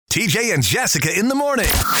TJ and Jessica in the morning.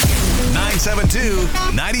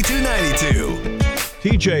 972-9292.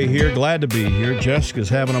 TJ here, glad to be here. Jessica's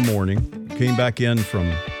having a morning. Came back in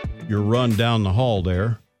from your run down the hall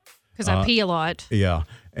there. Because I pee a lot. Yeah,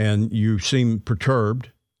 and you seem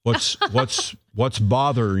perturbed. What's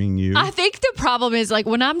bothering you? I think the problem is, like,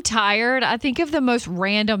 when I'm tired, I think of the most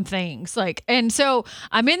random things. And so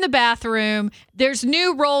I'm in the bathroom. There's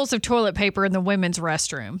new rolls of toilet paper in the women's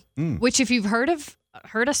restroom, which, if you've heard us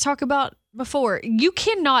talk about before, you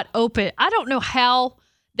cannot open. I don't know how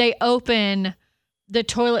they open the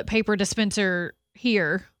toilet paper dispenser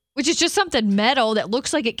here, which is just something metal that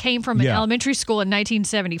looks like it came from an elementary school in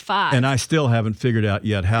 1975. And I still haven't figured out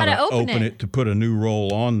yet how to open it to put a new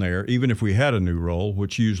roll on there, even if we had a new roll,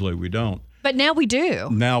 which usually we don't. But now we do.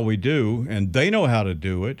 Now we do, and they know how to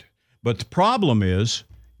do it. But the problem is,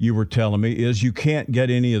 you were telling me, is you can't get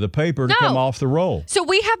any of the paper to come off the roll. So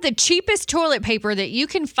we have the cheapest toilet paper that you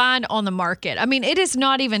can find on the market. I mean, it is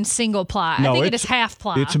not even single ply. No, I think it is half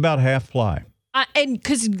ply. It's about half ply. And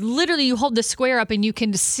because literally you hold the square up and you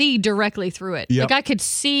can see directly through it. Yep. Like I could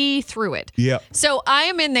see through it. Yeah. So I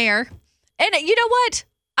am in there, and you know what?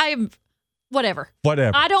 Whatever.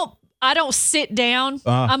 I don't sit down.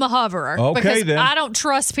 I'm a hoverer. Okay, because then. I don't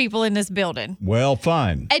trust people in this building. Well,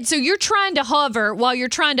 fine. And so you're trying to hover while you're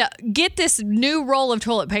trying to get this new roll of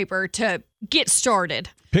toilet paper to get started.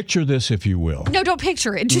 Picture this, if you will. No, don't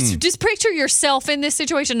picture it. Just picture yourself in this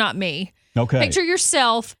situation, not me. Okay. Picture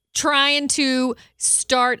yourself trying to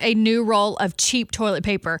start a new roll of cheap toilet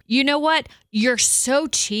paper. You know what? You're so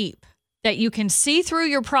cheap that you can see through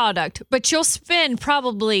your product, but you'll spend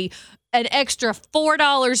probably an extra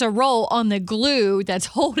 $4 a roll on the glue that's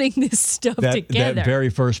holding this stuff together. That very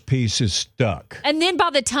first piece is stuck. And then by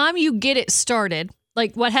the time you get it started,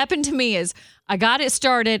 like what happened to me is I got it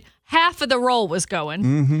started, half of the roll was going.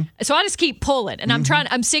 Mm-hmm. So I just keep pulling, and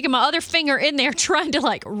I'm sticking my other finger in there trying to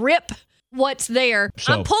like rip what's there.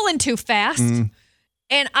 So, I'm pulling too fast.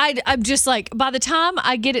 And I'm just like, by the time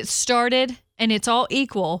I get it started and it's all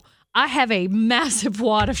equal, I have a massive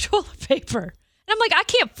wad of toilet paper. And I'm like, I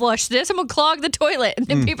can't flush this. I'm going to clog the toilet. And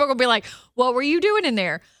then people are going to be like, what were you doing in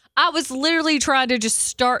there? I was literally trying to just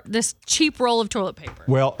start this cheap roll of toilet paper.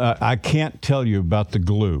 Well, I can't tell you about the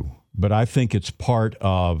glue, but I think it's part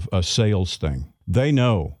of a sales thing. They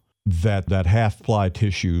know that half-ply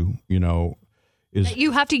tissue, is...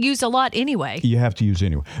 You have to use a lot anyway. You have to use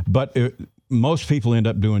anyway. But most people end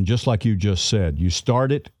up doing just like you just said. You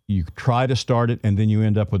start it, you try to start it, and then you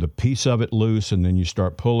end up with a piece of it loose, and then you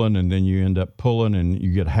start pulling, and then you end up pulling, and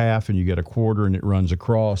you get half, and you get a quarter, and it runs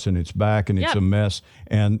across, and it's back, and it's a mess.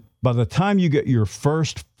 And by the time you get your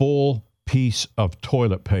first full piece of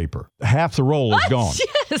toilet paper, half the roll is gone.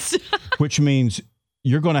 Yes. Which means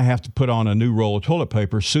you're going to have to put on a new roll of toilet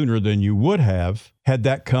paper sooner than you would have had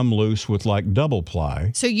that come loose with like double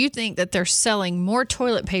ply. So you think that they're selling more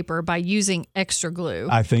toilet paper by using extra glue?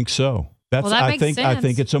 I think so. That makes sense. I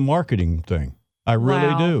think it's a marketing thing. I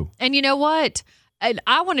really do. And you know what? And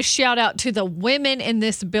I want to shout out to the women in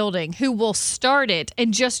this building who will start it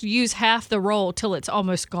and just use half the roll till it's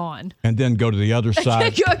almost gone. And then go to the other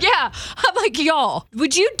side. Yeah. I'm like, y'all,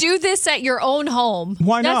 would you do this at your own home?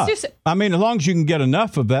 Why not? I mean, as long as you can get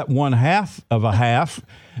enough of that one half of a half,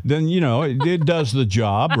 then, it does the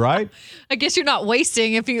job, right? I guess you're not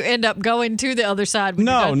wasting if you end up going to the other side.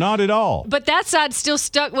 No, not at all. But that side's still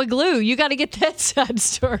stuck with glue. You got to get that side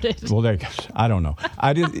started. Well, I don't know.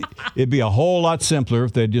 It'd be a whole lot simpler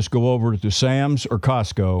if they'd just go over to Sam's or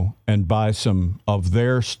Costco and buy some of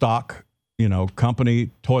their stock,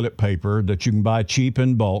 company toilet paper that you can buy cheap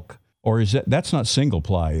in bulk. Or that's not single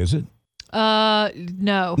ply, is it?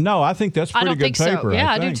 No. No, I think that's pretty good paper. So.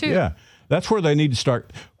 Yeah, I do too. Yeah. That's where they need to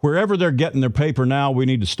start. Wherever they're getting their paper now, we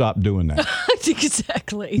need to stop doing that.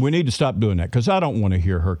 Exactly. We need to stop doing that because I don't want to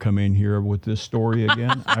hear her come in here with this story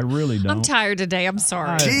again. I really don't. I'm tired today. I'm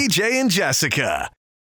sorry. TJ and Jessica.